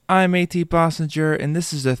I'm A.T. Bossinger, and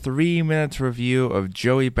this is a 3-minute review of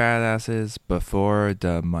Joey Badass's Before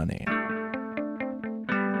the Money.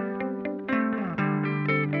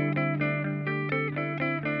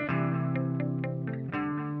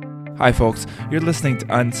 Hi folks, you're listening to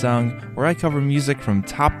Unsung, where I cover music from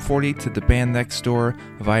top 40 to the band next door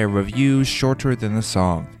via reviews shorter than the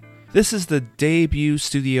song. This is the debut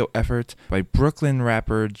studio effort by Brooklyn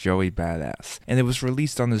rapper Joey Badass, and it was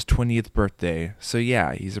released on his 20th birthday, so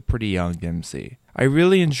yeah, he's a pretty young MC. I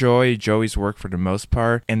really enjoy Joey's work for the most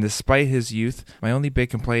part, and despite his youth, my only big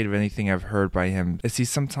complaint of anything I've heard by him is he's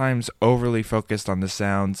sometimes overly focused on the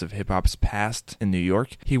sounds of hip-hop's past in New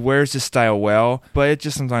York. He wears his style well, but it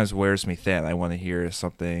just sometimes wears me thin. I want to hear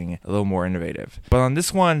something a little more innovative. But on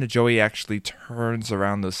this one, Joey actually turns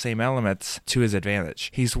around those same elements to his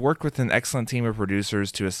advantage. He's worked with an excellent team of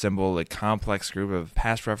producers to assemble a complex group of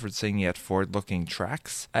past-referencing yet forward-looking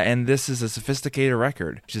tracks, and this is a sophisticated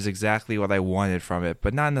record, which is exactly what I wanted from it,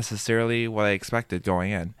 but not necessarily what I expected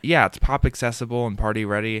going in. Yeah, it's pop accessible and party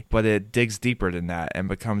ready, but it digs deeper than that and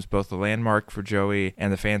becomes both a landmark for Joey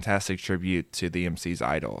and a fantastic tribute to the MC's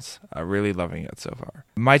idols. Really loving it so far.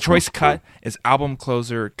 My choice cut is album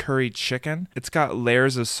closer Curry Chicken. It's got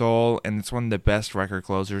layers of soul, and it's one of the best record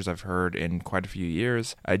closers I've heard in quite a few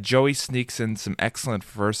years. Joey sneaks in some excellent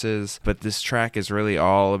verses, but this track is really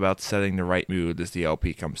all about setting the right mood as the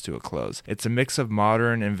LP comes to a close. It's a mix of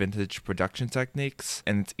modern and vintage production techniques,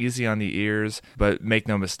 and it's easy on the ears, but make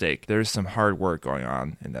no mistake, there's some hard work going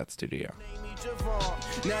on in that studio.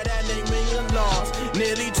 Now that name mean lost.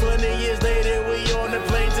 Nearly 20 years later, we on the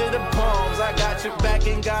plane to the Palms. I got your back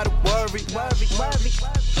and gotta worry.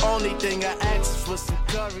 Only thing I ask is for some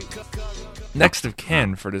curry. Next of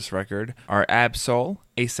kin for this record are Ab-Soul,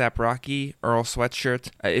 A$AP Rocky, Earl Sweatshirt.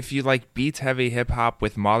 If you like beat-heavy hip-hop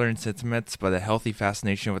with modern sentiments but a healthy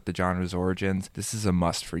fascination with the genre's origins, this is a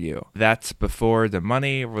must for you. That's Before the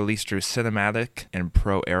Money, released through Cinematic and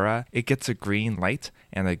Pro Era. It gets a green light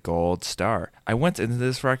and a gold star. I went into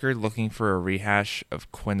this record looking for a rehash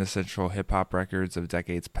of quintessential hip-hop records of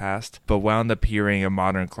decades past, but wound up hearing a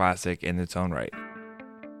modern classic in its own right.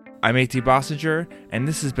 I'm A.T. Bossinger, and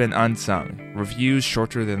this has been Unsung, reviews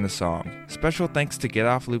shorter than the song. Special thanks to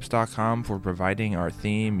GetOffLoops.com for providing our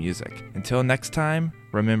theme music. Until next time,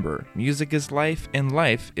 remember, music is life, and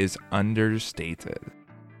life is understated.